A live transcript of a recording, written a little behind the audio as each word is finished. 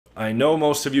I know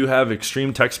most of you have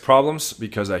extreme text problems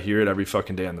because I hear it every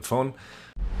fucking day on the phone.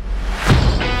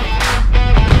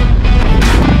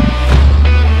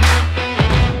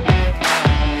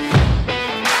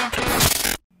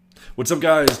 What's up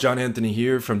guys, John Anthony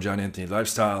here from John Anthony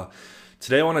Lifestyle.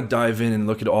 Today I want to dive in and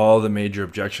look at all the major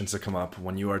objections that come up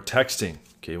when you are texting,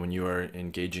 okay, when you are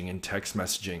engaging in text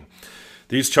messaging.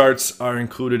 These charts are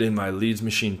included in my Leads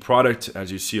Machine product, as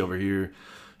you see over here,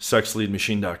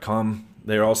 sexleadmachine.com.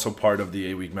 They are also part of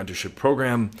the 8-week mentorship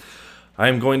program. I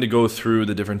am going to go through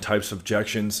the different types of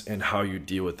objections and how you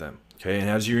deal with them, okay? And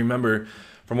as you remember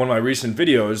from one of my recent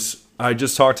videos, I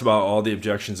just talked about all the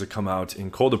objections that come out in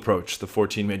cold approach, the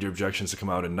 14 major objections that come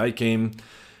out in night game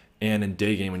and in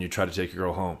day game when you try to take a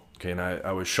girl home. Okay, and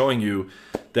I was showing you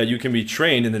that you can be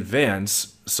trained in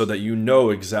advance so that you know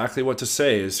exactly what to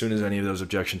say as soon as any of those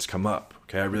objections come up.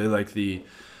 Okay, I really like the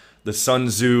Sun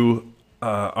Tzu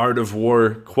Art of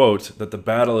War quote that the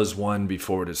battle is won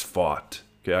before it is fought.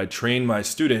 Okay, I train my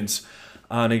students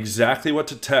on exactly what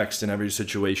to text in every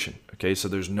situation. Okay, so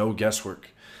there's no guesswork.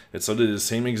 It's literally the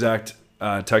same exact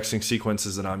texting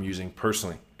sequences that I'm using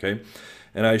personally. Okay,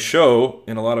 and I show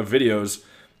in a lot of videos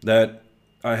that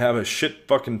I have a shit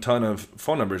fucking ton of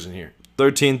phone numbers in here.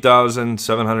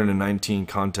 13,719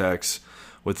 contacts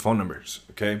with phone numbers,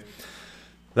 okay?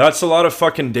 That's a lot of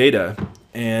fucking data,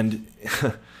 and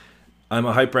I'm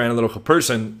a hyper analytical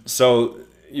person, so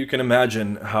you can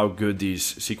imagine how good these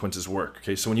sequences work,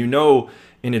 okay? So when you know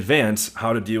in advance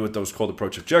how to deal with those cold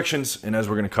approach objections, and as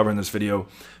we're gonna cover in this video,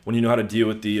 when you know how to deal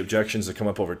with the objections that come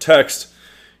up over text,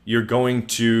 you're going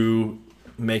to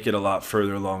make it a lot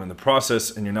further along in the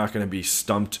process, and you're not going to be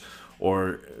stumped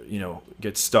or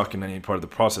get stuck in any part of the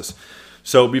process.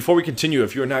 So before we continue,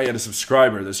 if you're not yet a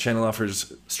subscriber, this channel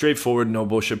offers straightforward, no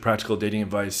bullshit, practical dating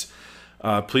advice.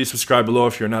 Please subscribe below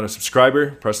if you're not a subscriber.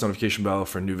 Press the notification bell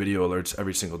for new video alerts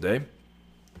every single day.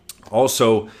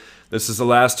 Also, this is the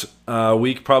last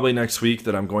week, probably next week,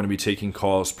 that I'm going to be taking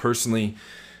calls personally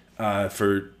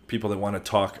for people that want to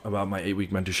talk about my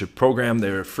 8-week mentorship program.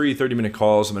 They're free 30-minute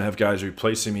calls. I'm going to have guys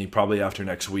replacing me probably after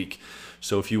next week.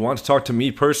 So if you want to talk to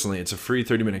me personally, it's a free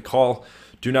 30-minute call.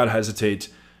 Do not hesitate.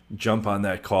 Jump on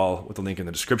that call with the link in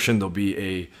the description. There'll be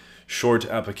a short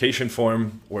application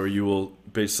form where you will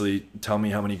basically tell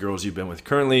me how many girls you've been with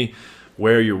currently,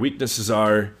 where your weaknesses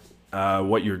are,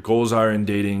 what your goals are in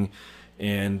dating,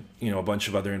 and a bunch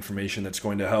of other information that's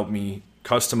going to help me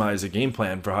customize a game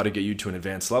plan for how to get you to an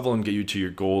advanced level and get you to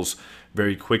your goals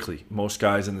very quickly. Most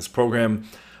guys in this program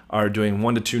are doing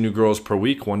 1 to 2 new girls per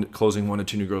week, closing 1 to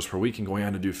 2 new girls per week, and going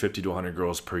on to do 50 to 100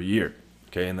 girls per year.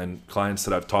 Okay, and then clients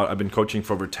that I've taught, I've been coaching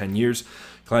for over 10 years.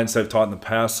 Clients that I've taught in the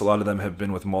past, a lot of them have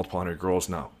been with multiple hundred girls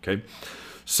now. Okay,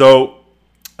 so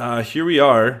here we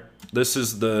are. This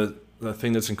is the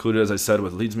thing that's included, as I said,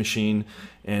 with Leads Machine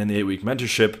and the 8-week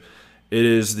mentorship. It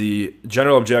is the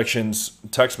general objections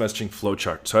text messaging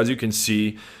flowchart. So as you can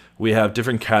see, we have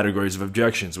different categories of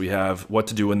objections. We have what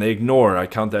to do when they ignore. I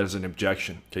count that as an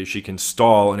objection. Okay, she can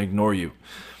stall and ignore you.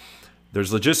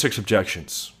 There's logistics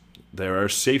objections. There are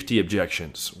safety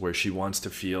objections where she wants to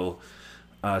feel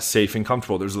safe and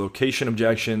comfortable. There's location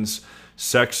objections,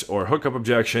 sex or hookup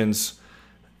objections,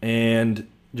 and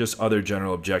just other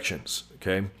general objections.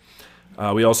 Okay,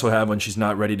 we also have when she's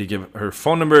not ready to give her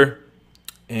phone number,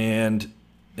 and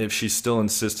if she's still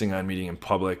insisting on meeting in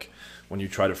public when you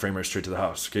try to frame her straight to the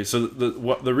house. Okay, so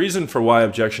the reason for why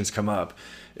objections come up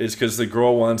is because the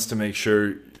girl wants to make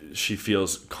sure she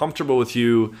feels comfortable with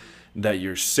you, that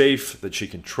you're safe, that she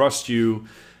can trust you,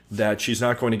 that she's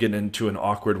not going to get into an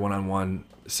awkward one-on-one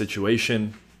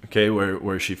situation, okay,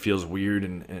 where she feels weird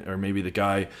or maybe the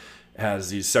guy has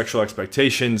these sexual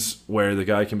expectations where the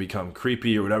guy can become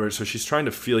creepy or whatever. So she's trying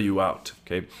to feel you out,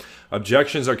 okay?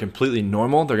 Objections are completely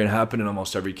normal. They're going to happen in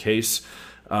almost every case,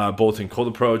 both in cold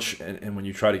approach and when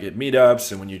you try to get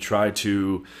meetups and when you try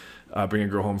to bring a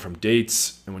girl home from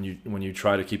dates and when you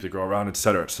try to keep the girl around,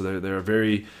 etc. So they're a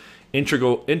very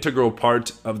integral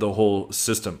part of the whole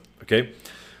system, okay?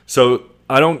 So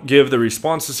I don't give the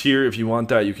responses here. If you want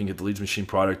that, you can get the Leads Machine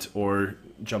product or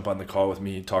jump on the call with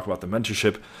me, talk about the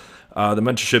mentorship. The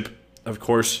mentorship, of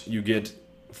course, you get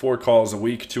 4 calls a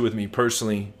week, 2 with me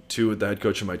personally, 2 with the head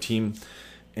coach of my team,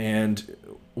 and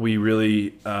we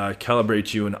really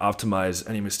calibrate you and optimize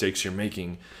any mistakes you're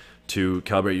making to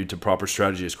calibrate you to proper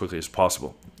strategy as quickly as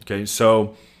possible. Okay,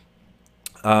 so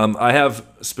I have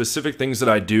specific things that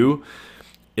I do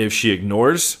if she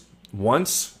ignores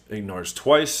once, ignores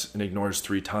twice, and ignores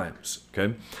 3 times.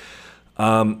 Okay,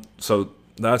 so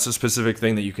that's a specific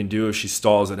thing that you can do if she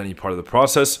stalls at any part of the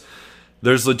process.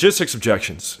 There's logistics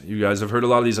objections. You guys have heard a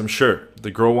lot of these, I'm sure.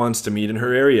 The girl wants to meet in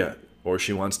her area, or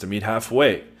she wants to meet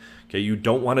halfway. Okay, you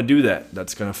don't want to do that.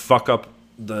 That's going to fuck up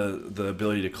the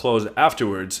ability to close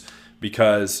afterwards,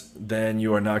 because then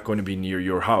you are not going to be near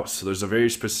your house. So there's a very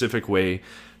specific way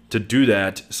to do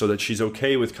that so that she's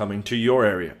okay with coming to your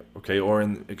area, okay? Or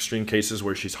in extreme cases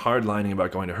where she's hardlining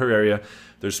about going to her area,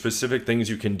 there's specific things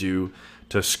you can do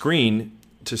to screen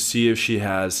to see if she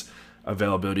has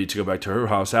availability to go back to her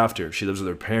house after. If she lives with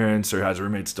her parents or has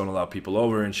roommates don't allow people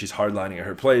over and she's hardlining at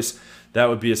her place, that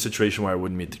would be a situation where I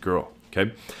wouldn't meet the girl,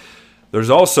 okay? There's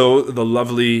also the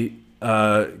lovely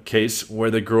case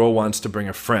where the girl wants to bring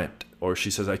a friend, or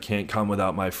she says, I can't come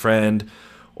without my friend,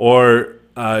 or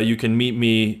you can meet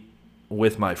me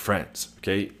with my friends,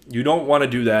 okay? You don't want to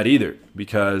do that either,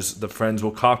 because the friends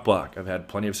will cock block. I've had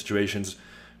plenty of situations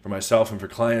for myself and for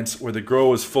clients where the girl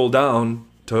was full down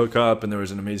to hook up and there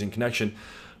was an amazing connection,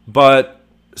 but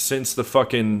since the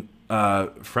fucking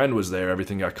friend was there,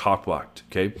 everything got cock blocked,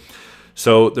 okay?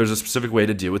 So there's a specific way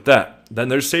to deal with that. Then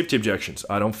there's safety objections.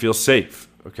 I don't feel safe,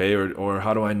 okay? Or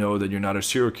how do I know that you're not a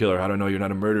serial killer? How do I know you're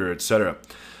not a murderer, etc.?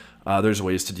 There's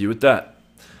ways to deal with that.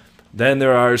 Then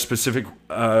there are specific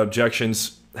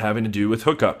objections having to do with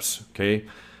hookups, okay?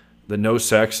 The no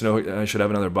sex, no, I should have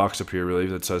another box up here really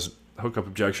that says hookup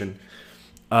objection.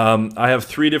 I have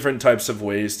 3 different types of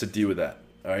ways to deal with that,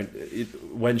 all right?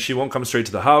 When she won't come straight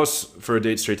to the house, for a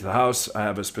date straight to the house, I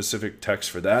have a specific text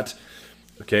for that,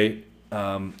 okay?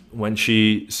 When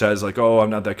she says like, oh, I'm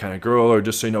not that kind of girl, or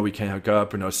just so you know we can't hook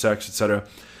up, or no sex, etc.,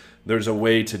 there's a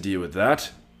way to deal with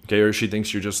that. Okay, or she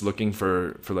thinks you're just looking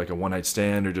for like a one-night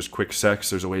stand or just quick sex,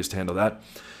 there's a ways to handle that.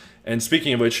 And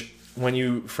speaking of which, when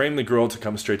you frame the girl to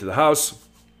come straight to the house,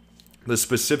 the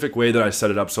specific way that I set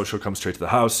it up so she'll come straight to the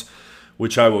house,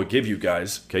 which I will give you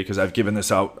guys, okay, because I've given this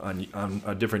out on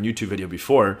a different YouTube video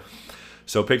before.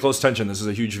 So pay close attention, this is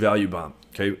a huge value bomb,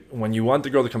 okay? When you want the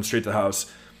girl to come straight to the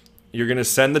house, you're going to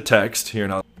send the text here,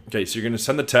 and okay, so you're going to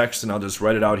send the text, and I'll just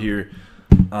write it out here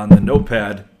on the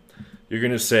notepad. You're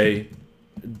going to say,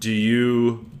 do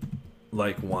you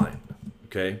like wine?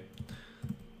 Okay.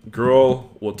 Girl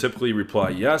will typically reply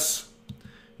yes.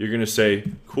 You're going to say,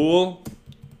 cool.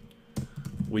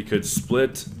 We could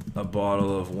split a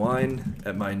bottle of wine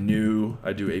at my new,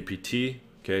 I do APT,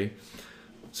 okay,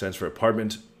 stands for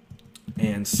apartment,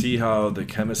 and see how the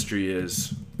chemistry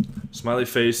is. Smiley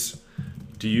face,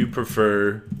 do you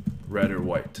prefer red or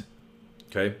white?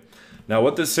 Okay. Now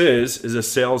what this is a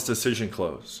sales decision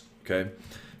close, okay?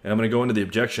 And I'm going to go into the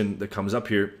objection that comes up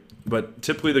here. But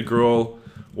typically the girl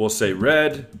will say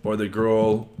red or the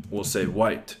girl will say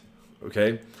white.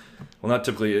 Okay? Well, not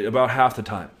typically. About half the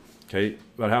time. Okay?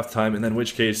 About half the time. And then in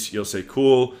which case you'll say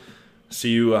cool. See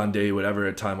you on day whatever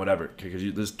at time whatever. Okay?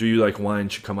 Because this do you like wine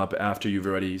should come up after you've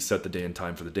already set the day and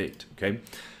time for the date. Okay?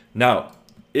 Now,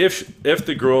 if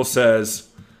the girl says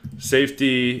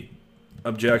safety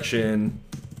objection,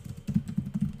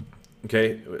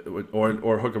 okay,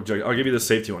 or hook objection. I'll give you the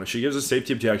safety one. If she gives a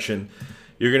safety objection,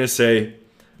 you're going to say,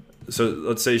 so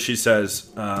let's say she says,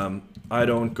 I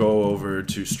don't go over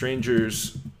to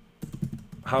strangers'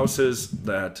 houses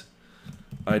that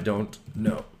I don't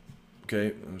know.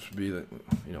 Okay, this would be the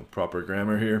proper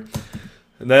grammar here.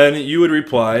 And then you would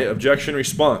reply, objection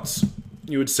response.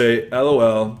 You would say,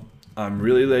 LOL, I'm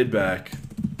really laid back.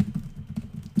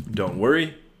 Don't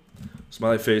worry.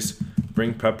 Smiley face,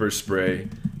 bring pepper spray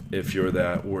if you're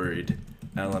that worried,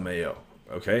 LMAO,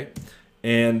 okay?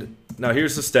 And now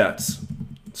here's the stats.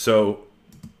 So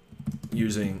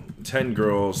using 10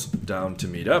 girls down to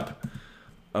meet up,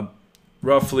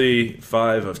 roughly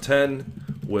 5 of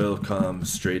 10 will come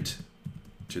straight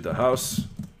to the house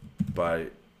by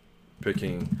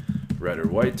picking red or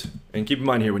white. And keep in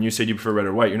mind here, when you say do you prefer red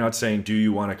or white, you're not saying do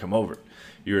you want to come over.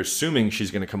 You're assuming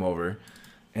she's going to come over,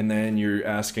 and then you're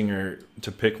asking her to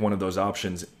pick one of those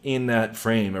options in that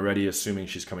frame, already assuming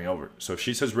she's coming over. So if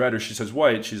she says red or she says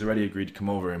white, she's already agreed to come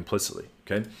over implicitly,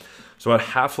 okay? So about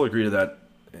half will agree to that,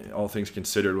 all things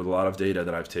considered, with a lot of data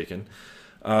that I've taken.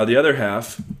 The other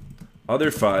half, other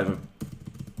 5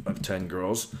 of 10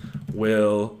 girls,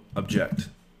 will object,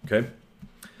 okay?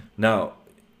 Now,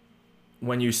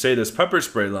 when you say this pepper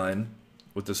spray line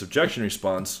with this objection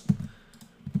response,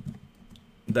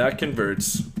 that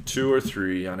converts 2 or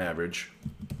 3 on average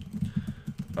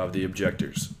of the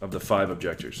objectors, of the 5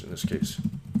 objectors in this case.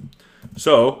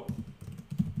 So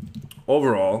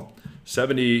overall,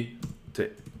 70 to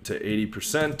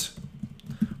 80%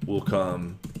 will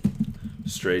come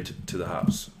straight to the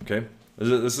house. Okay,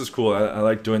 this is cool. I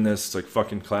like doing this. It's like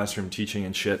fucking classroom teaching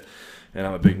and shit. And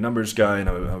I'm a big numbers guy, and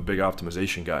I'm a big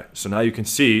optimization guy. So now you can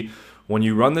see when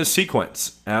you run this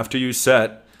sequence after you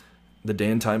set the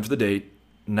day and time for the date.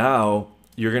 Now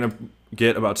you're gonna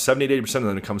get about 70 to 80% of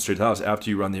them to come straight to the house after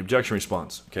you run the objection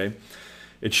response, okay?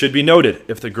 It should be noted,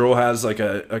 if the girl has like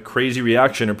a crazy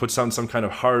reaction or puts on some kind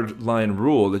of hard line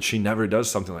rule that she never does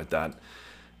something like that,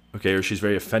 okay, or she's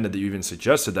very offended that you even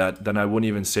suggested that, then I wouldn't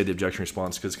even say the objection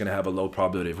response, because it's going to have a low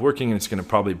probability of working, and it's going to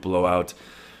probably blow out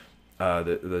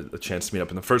the chance to meet up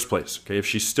in the first place, okay? If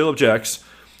she still objects,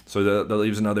 so that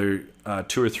leaves another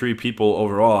 2 or 3 people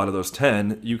overall out of those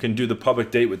 10, you can do the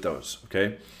public date with those,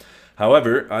 okay?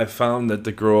 However, I've found that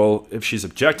the girl, if she's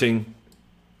objecting,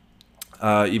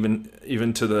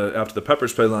 even to the after the pepper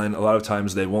spray line, a lot of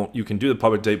times they won't. You can do the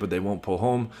public date, but they won't pull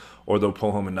home, or they'll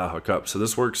pull home and not hook up. So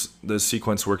this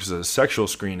sequence works as a sexual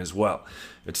screen as well.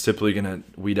 It's typically going to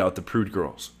weed out the prude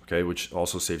girls, okay, which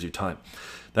also saves you time.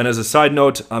 Then as a side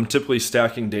note, I'm typically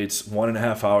stacking dates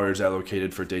 1.5 hours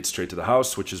allocated for dates straight to the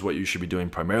house, which is what you should be doing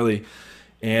primarily,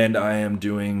 and I am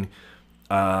doing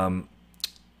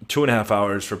 2.5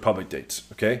 hours for public dates,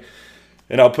 okay?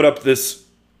 And I'll put up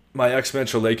my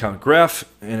exponential lay count graph,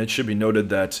 and it should be noted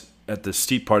that at the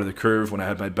steep part of the curve, when I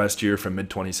had my best year from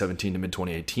mid-2017 to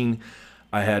mid-2018,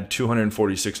 I had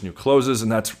 246 new closes,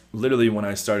 and that's literally when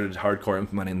I started hardcore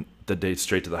implementing the dates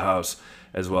straight to the house,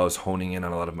 as well as honing in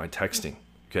on a lot of my texting,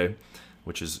 okay,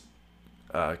 which is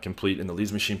complete in the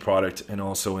Leads Machine product and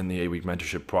also in the 8-week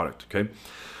mentorship product, okay?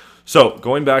 So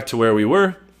going back to where we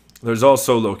were, there's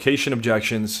also location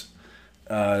objections,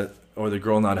 or the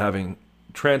girl not having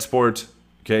transport,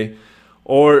 okay,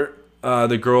 or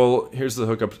the girl, here's the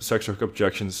sexual hookup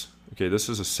objections. Okay, this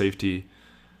is a safety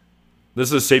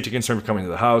concern for coming to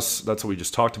the house. That's what we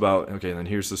just talked about. Okay, and then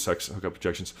here's the sex hookup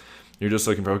objections. You're just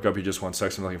looking for hookup, you just want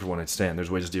sex, and looking for one night stand.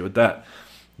 There's ways to deal with that.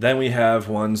 Then we have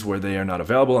ones where they are not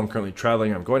available. I'm currently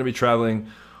traveling, I'm going to be traveling,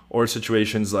 or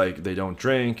situations like they don't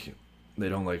drink, they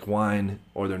don't like wine,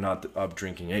 or they're not of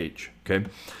drinking age, okay?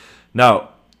 Now,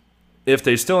 if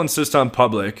they still insist on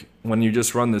public, when you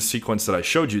just run the sequence that I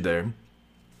showed you there,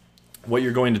 what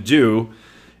you're going to do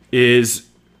is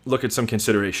look at some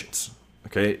considerations,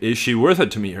 okay? Is she worth it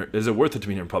to meet her? Is it worth it to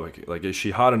meet her in public? Like, is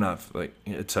she hot enough? Like,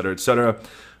 et cetera, et cetera.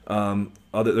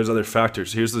 There's other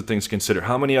factors. Here's the things to consider.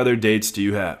 How many other dates do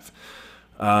you have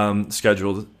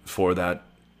scheduled for that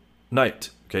night?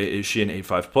 Okay, is she an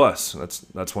 8.5 plus?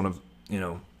 That's one of,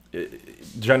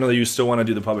 generally you still want to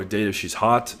do the public date if she's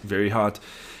hot, very hot.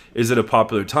 Is it a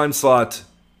popular time slot?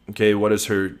 Okay, what is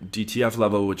her DTF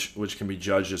level, which can be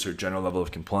judged as her general level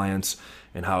of compliance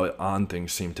and how on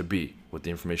things seem to be with the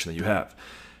information that you have.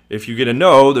 If you get a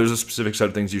no, there's a specific set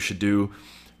of things you should do.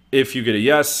 If you get a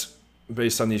yes,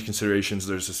 based on these considerations,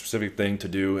 there's a specific thing to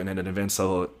do, and at an advanced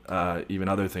level, even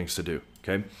other things to do,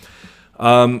 okay?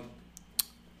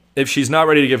 If she's not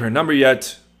ready to give her number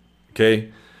yet,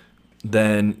 okay,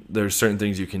 then there's certain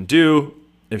things you can do.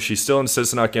 If she still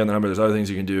insists on not getting the number, there's other things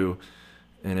you can do.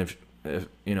 And if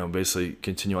basically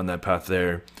continue on that path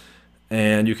there.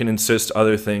 And you can insist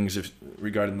other things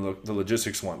regarding the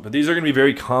logistics one. But these are going to be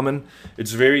very common.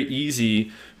 It's very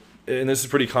easy, and this is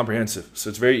pretty comprehensive. So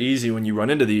it's very easy when you run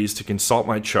into these to consult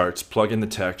my charts, plug in the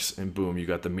text, and boom, you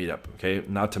got the meetup, okay?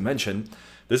 Not to mention,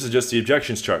 this is just the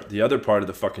objections chart. The other part of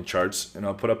the fucking charts, and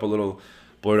I'll put up a little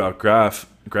blurred out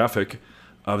graphic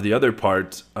of the other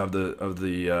part of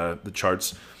the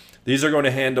charts. These are going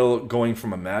to handle going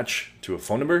from a match to a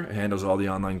phone number. It handles all the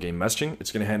online game messaging.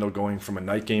 It's going to handle going from a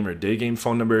night game or day game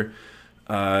phone number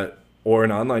or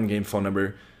an online game phone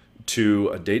number to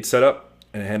a date setup,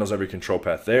 and it handles every control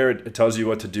path there. It tells you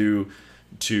what to do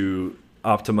to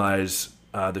optimize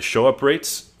the show up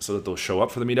rates so that they'll show up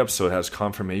for the meetup. So it has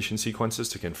confirmation sequences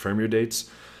to confirm your dates.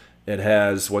 It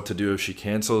has what to do if she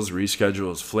cancels,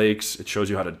 reschedules, flakes. It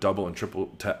shows you how to double and triple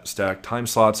stack time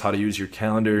slots, how to use your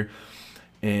calendar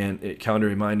and calendar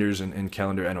reminders and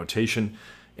calendar annotation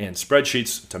and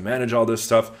spreadsheets to manage all this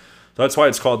stuff. So that's why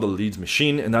it's called the Leads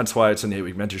Machine, and that's why it's in the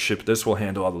 8-week mentorship. This will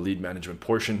handle all the lead management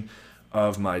portion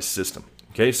of my system.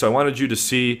 Okay, so I wanted you to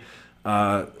see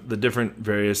the different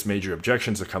various major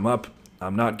objections that come up.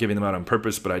 I'm not giving them out on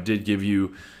purpose, but I did give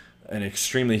you an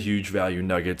extremely huge value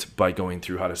nugget by going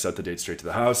through how to set the date straight to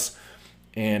the house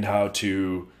and how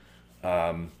to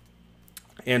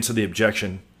answer the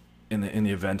objection in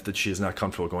the event that she is not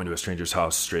comfortable going to a stranger's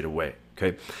house straight away.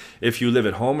 Okay, if you live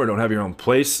at home or don't have your own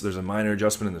place, there's a minor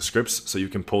adjustment in the scripts so you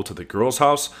can pull to the girl's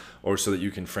house, or so that you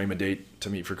can frame a date to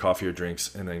meet for coffee or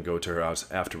drinks and then go to her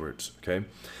house afterwards. Okay,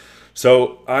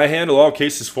 so I handle all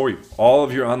cases for you. All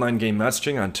of your online game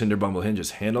messaging on Tinder, Bumble, Hinge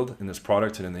is handled in this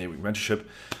product and in the 8-week mentorship.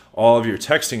 All of your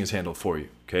texting is handled for you.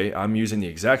 Okay, I'm using the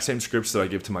exact same scripts that I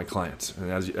give to my clients, and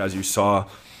as you saw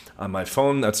on my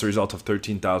phone, that's the result of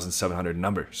 13,700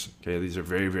 numbers. Okay, these are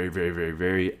very, very, very, very,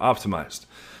 very optimized.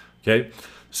 Okay,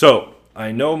 so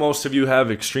I know most of you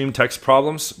have extreme text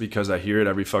problems because I hear it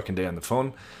every fucking day on the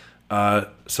phone.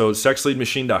 So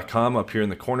sexleadmachine.com up here in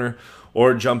the corner,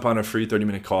 or jump on a free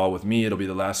 30-minute call with me. It'll be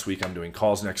the last week. I'm doing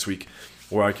calls next week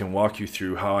where I can walk you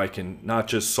through how I can not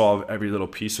just solve every little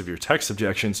piece of your text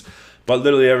objections, but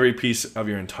literally every piece of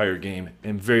your entire game,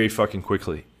 and very fucking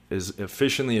quickly, as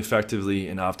efficiently, effectively,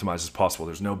 and optimized as possible.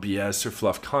 There's no BS or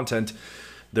fluff content.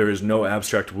 There is no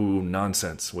abstract woo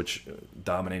nonsense, which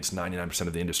dominates 99%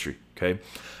 of the industry, okay?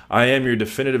 I am your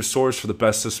definitive source for the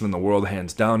best system in the world,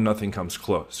 hands down. Nothing comes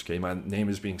close, okay? My name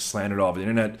is being slandered all over the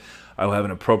internet. I will have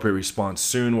an appropriate response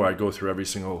soon where I go through every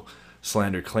single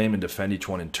slander claim and defend each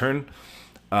one in turn.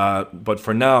 But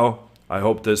for now, I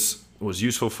hope this was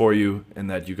useful for you and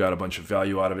that you got a bunch of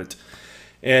value out of it.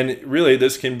 And really,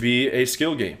 this can be a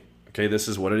skill game. Okay, this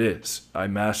is what it is. I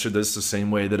mastered this the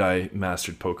same way that I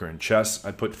mastered poker and chess.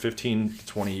 I put 15 to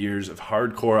 20 years of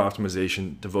hardcore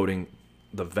optimization, devoting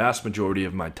the vast majority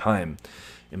of my time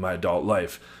in my adult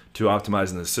life to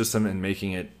optimizing the system and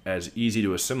making it as easy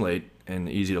to assimilate and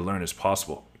easy to learn as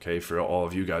possible, okay, for all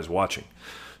of you guys watching.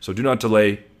 So do not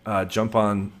delay. Jump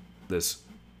on this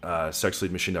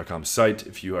sexleadmachine.com site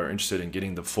if you are interested in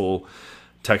getting the full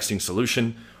texting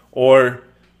solution, or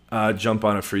jump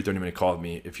on a free 30-minute call with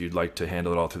me if you'd like to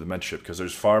handle it all through the mentorship, because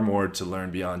there's far more to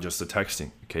learn beyond just the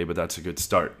texting, okay? But that's a good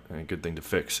start and a good thing to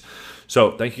fix.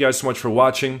 So thank you guys so much for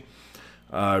watching.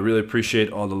 I really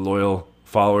appreciate all the loyal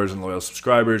followers and loyal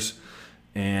subscribers.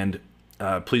 And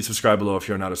please subscribe below if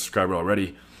you're not a subscriber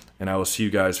already. And I will see you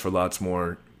guys for lots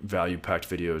more value-packed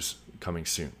videos coming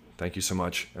soon. Thank you so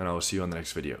much, and I will see you on the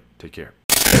next video. Take care.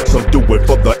 Some do it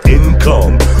for the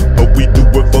income, but we do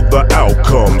it for the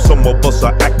outcome. Some of us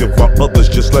are active while others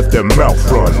just let their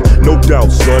mouth run. No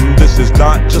doubt, son, this is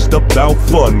not just about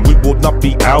fun. We will not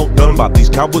be outdone by these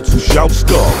cowards who shout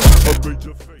scum.